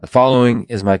The following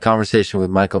is my conversation with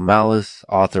Michael Malice,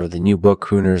 author of the new book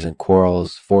Crooners and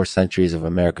Quarrels, 4 Centuries of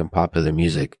American Popular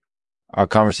Music. Our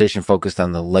conversation focused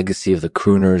on the legacy of the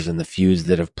crooners and the feuds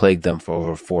that have plagued them for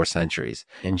over 4 centuries.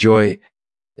 Enjoy.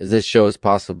 This show is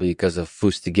possible because of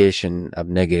fustigation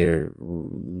abnegator,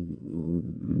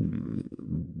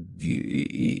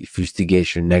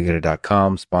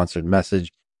 fustigationnegator.com, sponsored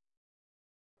message.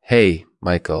 Hey,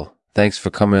 Michael, thanks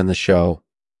for coming on the show.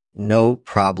 No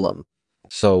problem.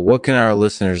 So what can our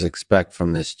listeners expect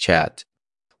from this chat?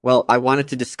 Well, I wanted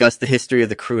to discuss the history of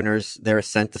the crooners, their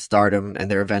ascent to stardom, and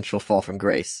their eventual fall from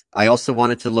grace. I also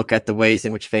wanted to look at the ways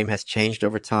in which fame has changed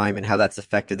over time and how that's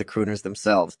affected the crooners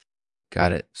themselves.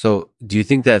 Got it. So do you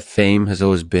think that fame has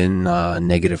always been a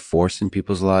negative force in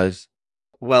people's lives?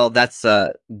 Well, that's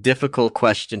a difficult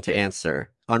question to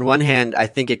answer. On one hand, I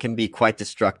think it can be quite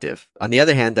destructive. On the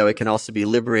other hand, though, it can also be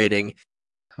liberating.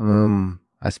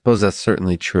 I suppose that's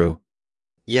certainly true.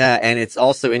 Yeah, and it's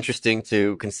also interesting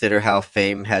to consider how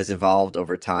fame has evolved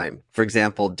over time. For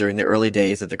example, during the early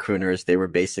days of the crooners, they were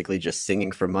basically just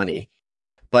singing for money.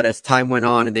 But as time went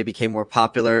on and they became more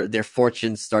popular, their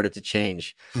fortunes started to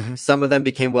change. Mm-hmm. Some of them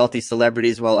became wealthy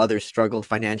celebrities while others struggled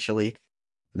financially.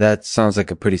 That sounds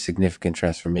like a pretty significant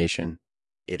transformation.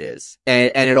 It is.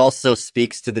 And it also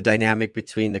speaks to the dynamic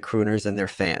between the crooners and their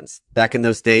fans. Back in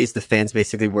those days, the fans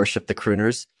basically worshipped the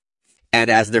crooners. And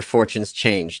as their fortunes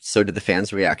changed, so did the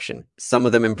fans' reaction. Some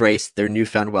of them embraced their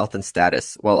newfound wealth and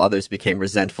status, while others became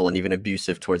resentful and even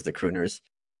abusive towards the crooners.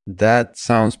 That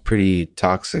sounds pretty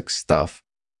toxic stuff.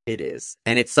 It is.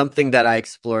 And it's something that I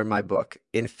explore in my book.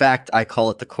 In fact, I call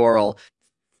it the quarrel.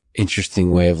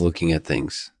 Interesting way of looking at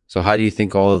things. So how do you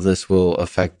think all of this will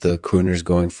affect the crooners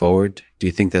going forward? Do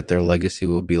you think that their legacy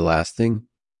will be lasting?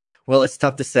 Well, it's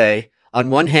tough to say. On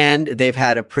one hand, they've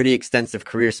had a pretty extensive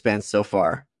career span so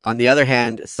far. On the other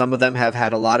hand, some of them have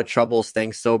had a lot of trouble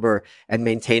staying sober and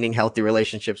maintaining healthy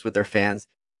relationships with their fans.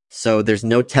 So there's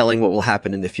no telling what will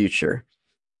happen in the future.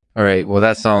 All right. Well,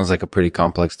 that sounds like a pretty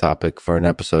complex topic for an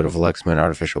episode of Lexman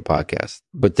Artificial Podcast.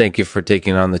 But thank you for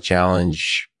taking on the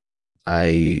challenge.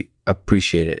 I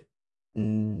appreciate it.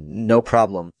 No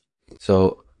problem.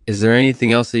 So is there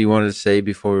anything else that you wanted to say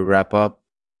before we wrap up?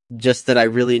 Just that I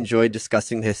really enjoyed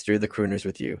discussing the history of the crooners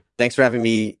with you. Thanks for having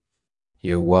me.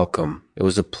 You're welcome. It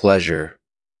was a pleasure.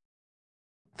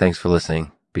 Thanks for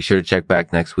listening. Be sure to check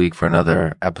back next week for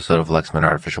another episode of Lexman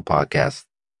Artificial Podcast.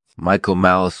 Michael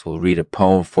Malice will read a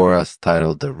poem for us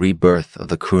titled The Rebirth of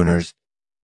the Crooners.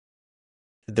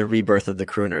 The rebirth of the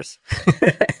crooners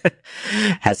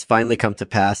has finally come to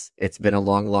pass. It's been a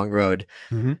long, long road,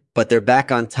 but they're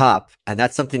back on top, and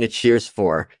that's something to cheers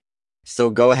for. So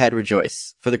go ahead,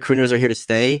 rejoice. For the crooners are here to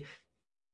stay.